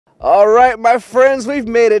All right, my friends, we've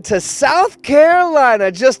made it to South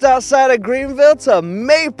Carolina, just outside of Greenville, to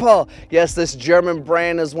MAPAL. Yes, this German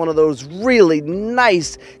brand is one of those really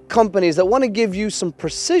nice companies that want to give you some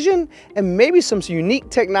precision and maybe some unique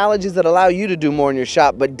technologies that allow you to do more in your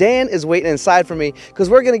shop. But Dan is waiting inside for me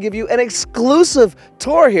because we're going to give you an exclusive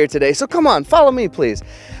tour here today. So come on, follow me, please.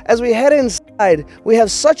 As we head inside, we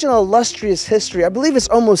have such an illustrious history. I believe it's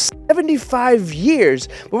almost 75 years,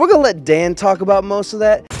 but we're going to let Dan talk about most of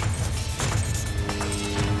that.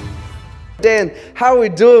 Dan, how are we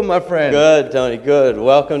doing, my friend? Good, Tony, good.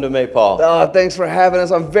 Welcome to MAPAL. Oh, thanks for having us.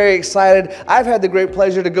 I'm very excited. I've had the great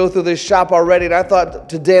pleasure to go through this shop already, and I thought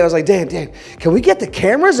to Dan, I was like, Dan, can we get the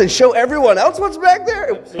cameras and show everyone else what's back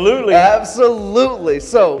there? Absolutely. Absolutely.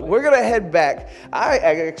 So we're going to head back. I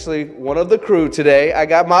actually, one of the crew today, I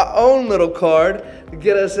got my own little card to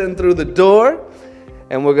get us in through the door.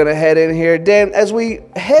 And we're gonna head in here. Dan, as we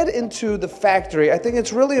head into the factory, I think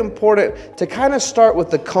it's really important to kind of start with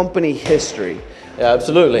the company history. Yeah,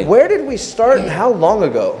 absolutely. Where did we start and how long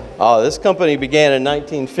ago? Oh, this company began in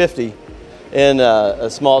 1950 in a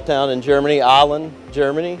small town in Germany, Aalen,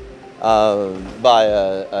 Germany, by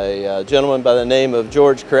a gentleman by the name of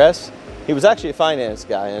George Kress. He was actually a finance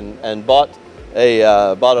guy and bought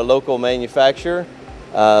a local manufacturer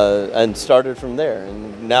and started from there.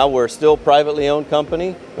 And now we're still privately owned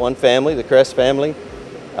company, one family, the Kress family,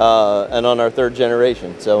 and on our third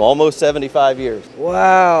generation. So almost 75 years.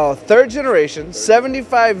 Wow, third generation,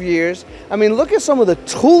 75 years. I mean, look at some of the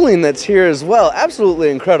tooling that's here as well. Absolutely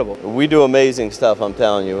incredible. We do amazing stuff, I'm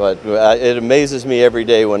telling you. It amazes me every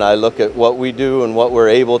day when I look at what we do and what we're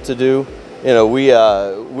able to do. You know,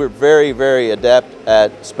 we're very, very adept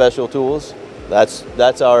at special tools.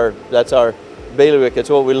 That's our bailiwick. It's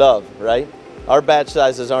what we love, right? Our batch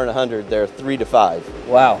sizes aren't 100, they're 3 to 5.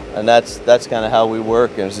 Wow. And that's kind of how we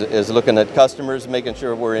work, is looking at customers, making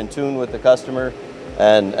sure we're in tune with the customer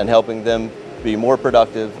and helping them be more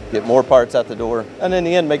productive, get more parts out the door, and in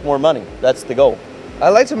the end make more money. That's the goal. I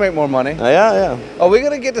like to make more money. Yeah. Are we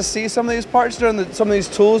gonna get to see some of these parts during some of these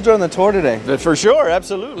tools during the tour today? For sure,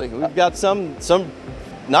 absolutely. We've got some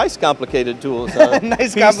nice complicated tools.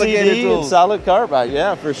 Nice complicated PCD tools. And solid carbide,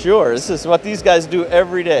 yeah, for sure. This is what these guys do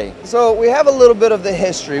every day. So we have a little bit of the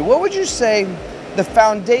history. What would you say the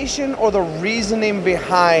foundation or the reasoning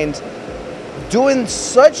behind doing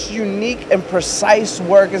such unique and precise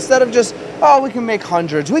work instead of just, oh, we can make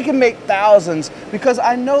hundreds, we can make thousands? Because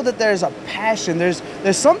I know that there's a passion, there's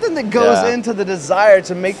something that goes into the desire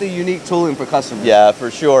to make the unique tooling for customers. Yeah, for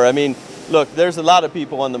sure. I mean, look, there's a lot of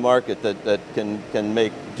people on the market that can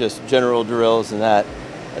make just general drills and that.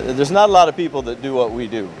 There's not a lot of people that do what we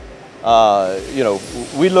do. You know,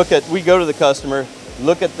 we go to the customer,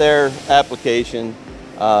 look at their application,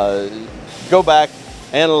 go back,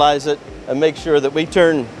 analyze it, and make sure that we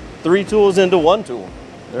turn 3 tools into 1 tool,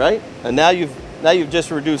 right? And now you've just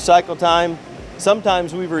reduced cycle time.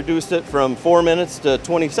 Sometimes we've reduced it from 4 minutes to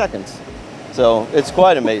 20 seconds. So it's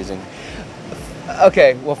quite amazing.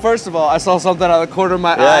 Okay, well, first of all, I saw something out of the corner of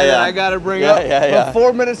my eye that I got to bring up. From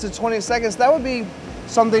 4 minutes to 20 seconds, that would be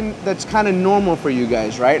something that's kind of normal for you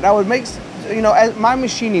guys, right? That would make, you know, as my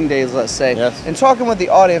machining days, let's say, and talking with the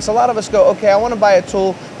audience, a lot of us go, okay, I want to buy a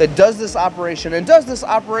tool that does this operation and does this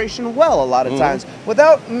operation well a lot of times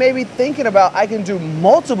without maybe thinking about I can do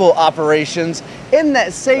multiple operations in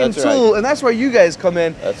that same tool, and that's where you guys come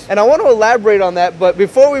in. And I want to elaborate on that, but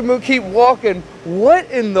before we keep walking, what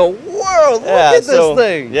in the world? Look at this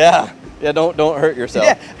thing. Yeah, don't hurt yourself.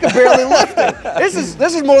 Yeah, I can barely lift it.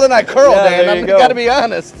 This is more than I curl, Dan. I've got to be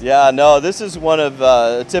honest. Yeah, no, this is one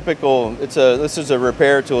of typical. This is a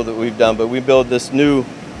repair tool that we've done, but we build this new.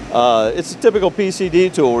 It's a typical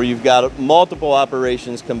PCD tool where you've got multiple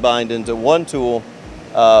operations combined into 1 tool,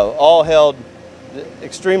 all held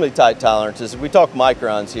extremely tight tolerances. We talk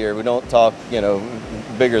microns here. We don't talk, you know,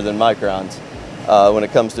 bigger than microns when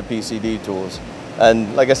it comes to PCD tools.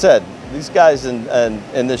 And like I said, these guys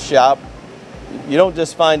in this shop, you don't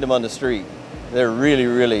just find them on the street. They're really,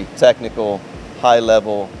 really technical,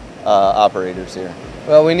 high-level operators here.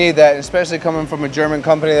 Well, we need that, especially coming from a German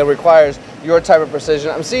company that requires your type of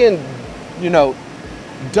precision. I'm seeing, you know,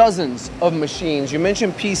 dozens of machines. You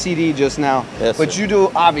mentioned PCD just now, but you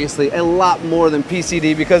do obviously a lot more than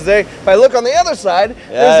PCD, because if I look on the other side,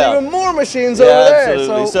 there's even more machines over there.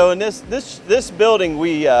 Absolutely. So in this building,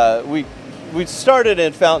 we started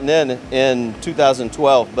in Fountain Inn in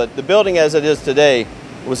 2012, but the building as it is today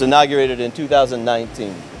was inaugurated in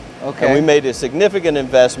 2019. Okay. And we made a significant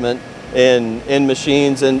investment in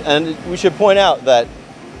machines, and we should point out that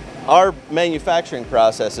our manufacturing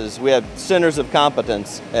processes, we have centers of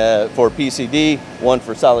competence for PCD, one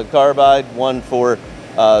for solid carbide, one for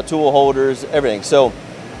tool holders, everything. So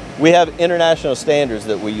we have international standards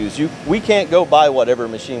that we use. We can't go buy whatever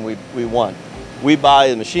machine we want. We buy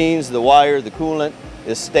the machines, the wire, the coolant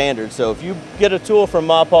is standard. So if you get a tool from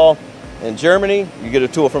MAPAL in Germany, you get a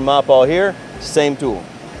tool from MAPAL here, same tool.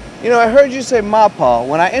 You know, I heard you say MAPAL.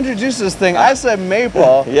 When I introduced this thing, I said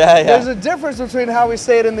MAPAL. Yeah. There's a difference between how we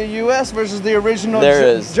say it in the U.S. versus the original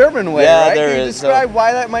German way, yeah, right? There Can you is. describe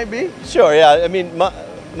why that might be? Sure, yeah. I mean,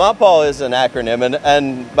 MAPAL is an acronym,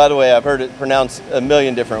 and by the way, I've heard it pronounced a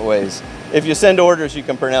million different ways. If you send orders, you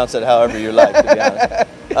can pronounce it however you like, to be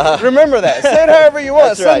honest. Remember that. Say it however you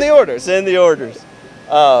want. Send the orders. Send the orders.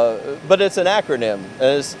 But it's an acronym.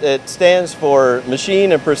 It stands for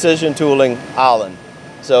Machine and Precision Tooling Aalen.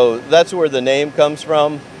 So that's where the name comes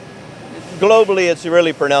from. Globally, it's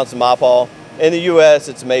really pronounced MAPAL. In the U.S.,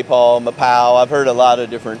 it's MAPAL. I've heard a lot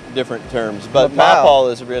of different terms, but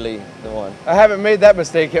MAPAL is really the one. I haven't made that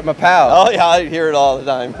mistake yet, MAPAL. Oh yeah, I hear it all the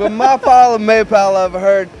time. But MAPAL and MAPAL I've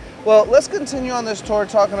heard. Well, let's continue on this tour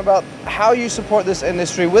talking about how you support this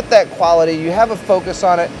industry with that quality. You have a focus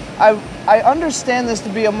on it. I understand this to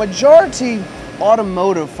be a majority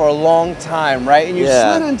automotive for a long time, right? And you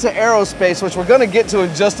slid into aerospace, which we're going to get to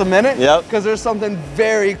in just a minute. Yep. Because there's something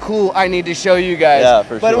very cool I need to show you guys. Yeah, for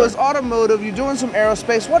sure. But it was automotive. You're doing some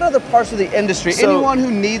aerospace. What other parts of the industry? So, anyone who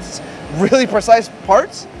needs really precise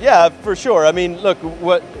parts? Yeah, for sure. I mean, look,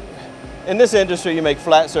 in this industry, you make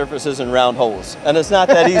flat surfaces and round holes, and it's not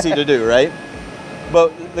that easy to do, right?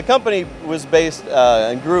 But the company was based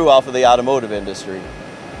and grew off of the automotive industry.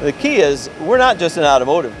 The key is, we're not just an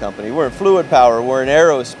automotive company. We're in fluid power, we're in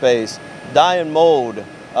aerospace, die and mold,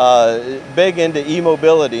 big into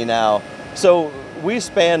e-mobility now. So we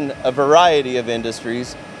span a variety of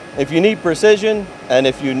industries. If you need precision and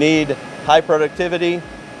if you need high productivity,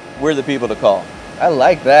 we're the people to call. I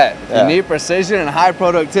like that. You need precision and high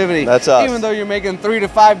productivity. That's us. Even though you're making 3 to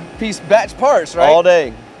 5 piece batch parts, right? All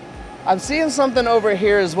day. I'm seeing something over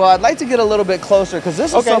here as well. I'd like to get a little bit closer because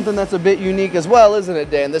this is something that's a bit unique as well, isn't it,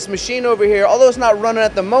 Dan? This machine over here, although it's not running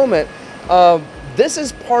at the moment, this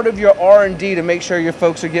is part of your R&D to make sure your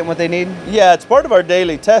folks are getting what they need? Yeah, it's part of our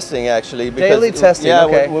daily testing, actually. Because, daily testing,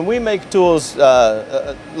 yeah, when we make tools,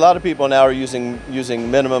 a lot of people now are using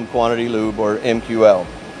minimum quantity lube, or MQL.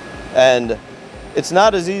 And it's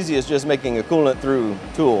not as easy as just making a coolant through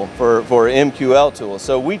tool for an MQL tool.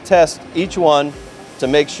 So we test each one to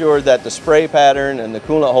make sure that the spray pattern and the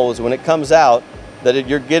coolant holes, when it comes out, that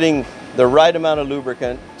you're getting the right amount of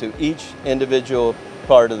lubricant to each individual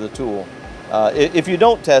part of the tool. If you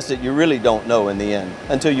don't test it, you really don't know in the end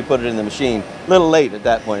until you put it in the machine. A little late at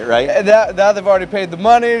that point, right? Now they've already paid the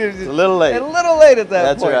money. It's a little late. A little late at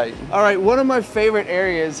that point. That's right. All right, one of my favorite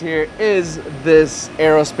areas here is this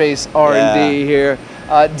aerospace R&D here.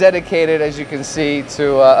 Dedicated, as you can see,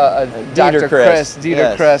 to Dr. Chris.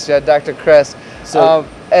 Dieter Kress, yeah, Dr. Kress. So,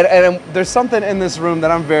 and there's something in this room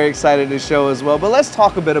that I'm very excited to show as well. But let's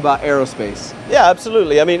talk a bit about aerospace. Yeah,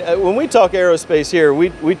 absolutely. I mean, when we talk aerospace here,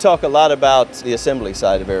 we talk a lot about the assembly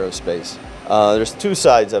side of aerospace. There's two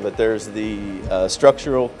sides of it. There's the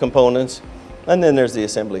structural components, and then there's the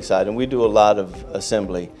assembly side. And we do a lot of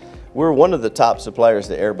assembly. We're one of the top suppliers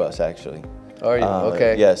to Airbus, actually. Are you?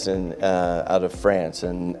 Okay. Yes, and out of France,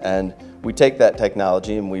 and we take that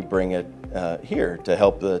technology and we bring it here to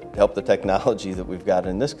help the technology that we've got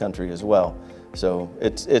in this country as well. So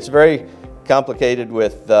it's very complicated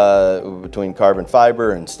with between carbon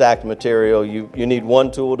fiber and stacked material. You need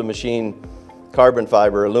one tool to machine carbon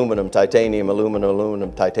fiber, aluminum, titanium,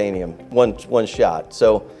 aluminum, titanium, one shot.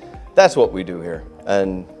 So that's what we do here,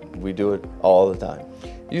 and we do it all the time.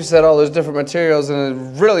 You said all those different materials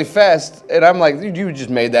and really fast, and I'm like, you just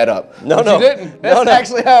made that up. No, you didn't. That's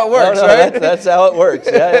actually how it works, right? That's how it works.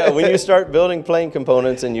 Yeah. When you start building plane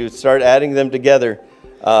components and you start adding them together,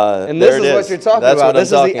 and this is what you're talking about.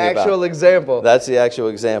 This is the actual example. That's the actual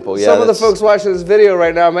example. Yeah. Some of the folks watching this video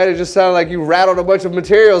right now might have just sounded like you rattled a bunch of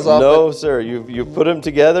materials off. No, sir. You put them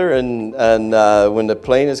together, and when the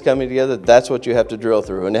plane is coming together, that's what you have to drill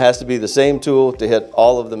through, and it has to be the same tool to hit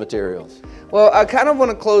all of the materials. Well, I kind of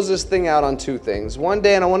want to close this thing out on two things. One,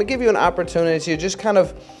 Dan, I want to give you an opportunity to just kind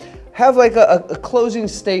of have like a closing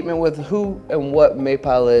statement with who and what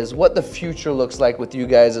MAPAL is, what the future looks like with you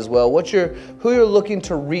guys as well, who you're looking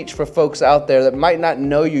to reach for folks out there that might not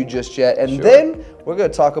know you just yet. And then we're going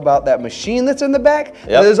to talk about that machine that's in the back.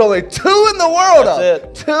 Yep. There's only 2 in the world of.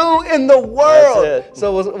 That's it. 2 in the world. That's it.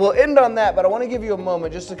 So we'll end on that, but I want to give you a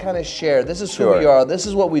moment just to kind of share. This is who we are. This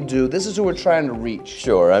is what we do. This is who we're trying to reach.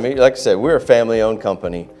 Sure. I mean, like I said, we're a family-owned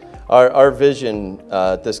company. Our vision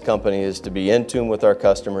at this company is to be in tune with our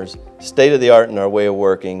customers, state-of-the-art in our way of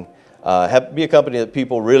working, be a company that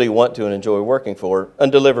people really want to and enjoy working for,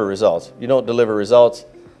 and deliver results. You don't deliver results,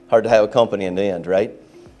 hard to have a company in the end, right?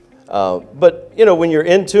 But you know, when you're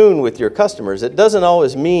in tune with your customers, it doesn't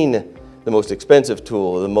always mean the most expensive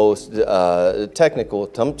tool, the most technical.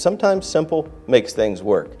 Sometimes simple makes things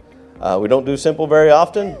work. We don't do simple very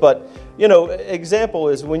often, but you know, example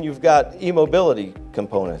is when you've got e-mobility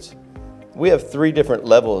components. We have 3 different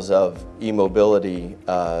levels of e-mobility.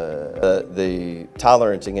 The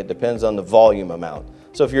tolerancing, it depends on the volume amount.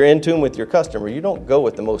 So if you're in tune with your customer, you don't go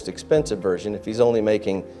with the most expensive version if he's only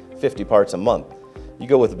making 50 parts a month. You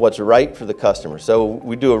go with what's right for the customer. So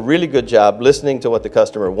we do a really good job listening to what the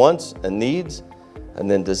customer wants and needs, and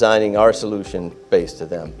then designing our solution based to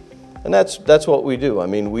them. And that's what we do. I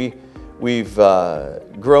mean, we've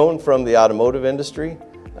grown from the automotive industry,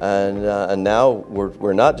 and now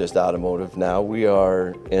we're not just automotive. Now we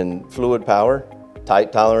are in fluid power,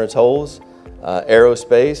 tight tolerance holes,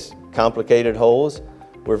 aerospace, complicated holes.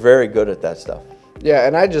 We're very good at that stuff. Yeah,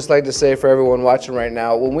 and I'd just like to say for everyone watching right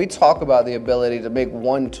now, when we talk about the ability to make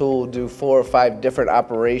one tool do 4 or 5 different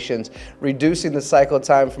operations, reducing the cycle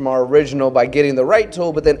time from our original by getting the right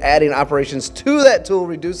tool, but then adding operations to that tool,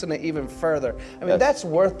 reducing it even further. I mean, that's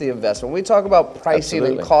worth the investment. When we talk about pricing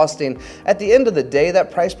and costing, at the end of the day,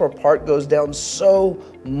 that price per part goes down so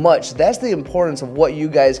much. That's the importance of what you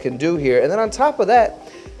guys can do here. And then on top of that,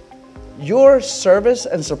 your service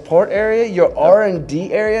and support area, your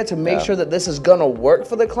R&D area to make sure that this is gonna work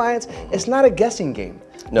for the clients, it's not a guessing game.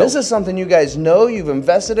 No. This is something you guys know, you've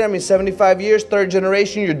invested in. I mean, 75 years, 3rd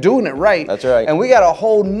generation, you're doing it right. That's right. And we got a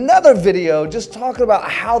whole nother video just talking about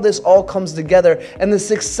how this all comes together and the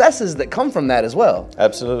successes that come from that as well.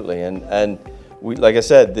 Absolutely, and we, like I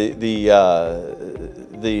said, the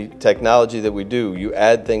technology that we do, you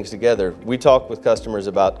add things together. We talk with customers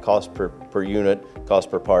about cost per unit,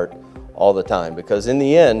 cost per part, all the time, because in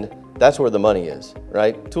the end, that's where the money is,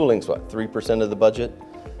 right? Tooling's what, 3% of the budget?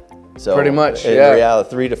 So pretty much, in reality,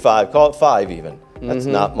 3 to 5, call it 5 even. That's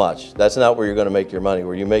not much. That's not where you're gonna make your money.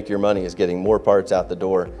 Where you make your money is getting more parts out the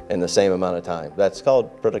door in the same amount of time. That's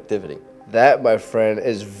called productivity. That, my friend,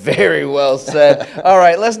 is very well said. All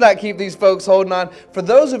right, let's not keep these folks holding on. For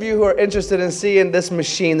those of you who are interested in seeing this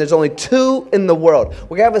machine, there's only 2 in the world.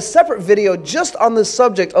 We have a separate video just on the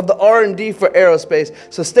subject of the R&D for aerospace,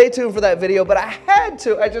 so stay tuned for that video. But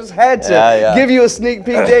I just had to give you a sneak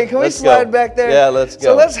peek. Dan, can we slide back there? Yeah, let's go.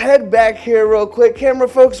 So let's head back here real quick. Camera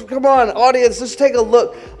folks, come on. Audience, let's take a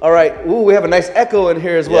look. All right, ooh, we have a nice echo in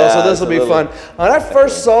here as well, so this will be fun. When I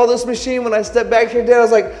first saw this machine, when I stepped back here, Dan, I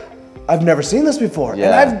was like, I've never seen this before. And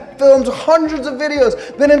I've filmed hundreds of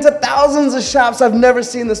videos, been into thousands of shops. I've never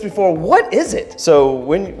seen this before. What is it? So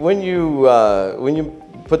when you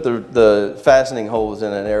put the fastening holes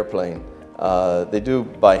in an airplane, they do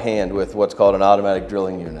by hand with what's called an automatic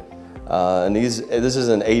drilling unit. And this is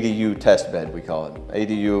an ADU test bed, we call it.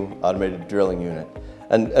 ADU, automated drilling unit.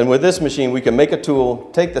 And with this machine, we can make a tool,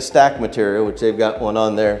 take the stack material, which they've got one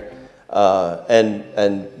on there,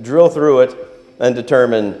 and drill through it and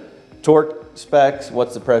determine torque specs,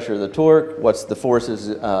 what's the pressure of the torque, what's the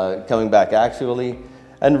forces coming back actually,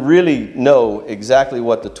 and really know exactly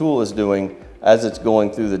what the tool is doing as it's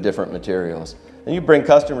going through the different materials. And you bring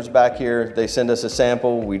customers back here, they send us a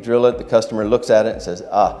sample, we drill it, the customer looks at it and says,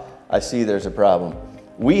 I see there's a problem.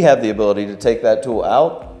 We have the ability to take that tool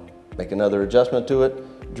out, make another adjustment to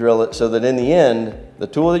it, drill it, so that in the end, the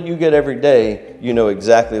tool that you get every day, you know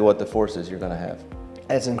exactly what the forces you're gonna have.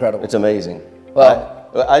 That's incredible. It's amazing. Well,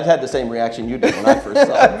 I had the same reaction you did when I first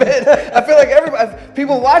saw it. I feel like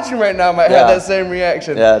people watching right now might have that same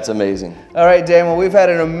reaction. Yeah, it's amazing. All right, Dan, well, we've had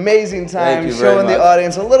an amazing time showing the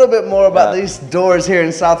audience a little bit more about these doors here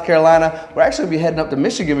in South Carolina. We're actually going to be heading up to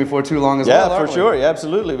Michigan before too long as well. Yeah, for sure. Yeah,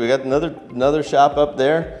 absolutely. We got another shop up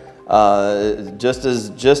there, just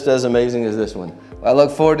as amazing as this one. I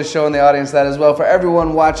look forward to showing the audience that as well. For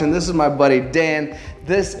everyone watching, this is my buddy Dan.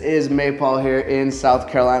 This is MAPAL here in South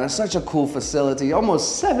Carolina. Such a cool facility.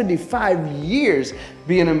 Almost 75 years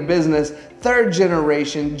being in business. 3rd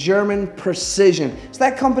generation, German precision. It's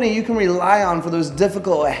that company you can rely on for those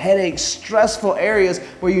difficult, headaches, stressful areas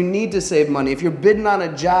where you need to save money. If you're bidding on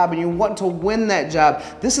a job and you want to win that job,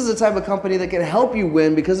 this is the type of company that can help you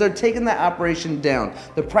win because they're taking that operation down.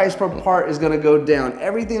 The price per part is gonna go down.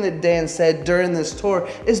 Everything that Dan said during this tour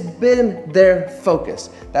has been their focus.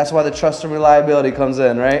 That's why the trust and reliability comes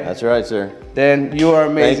in, right? That's right, sir. Dan, you are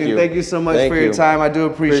amazing. Thank you so much for your time. I do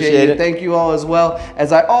appreciate it. Thank you all as well.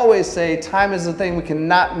 As I always say, time is the thing we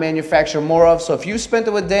cannot manufacture more of. So if you spent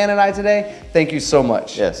it with Dan and I today, thank you so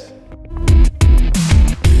much. Yes.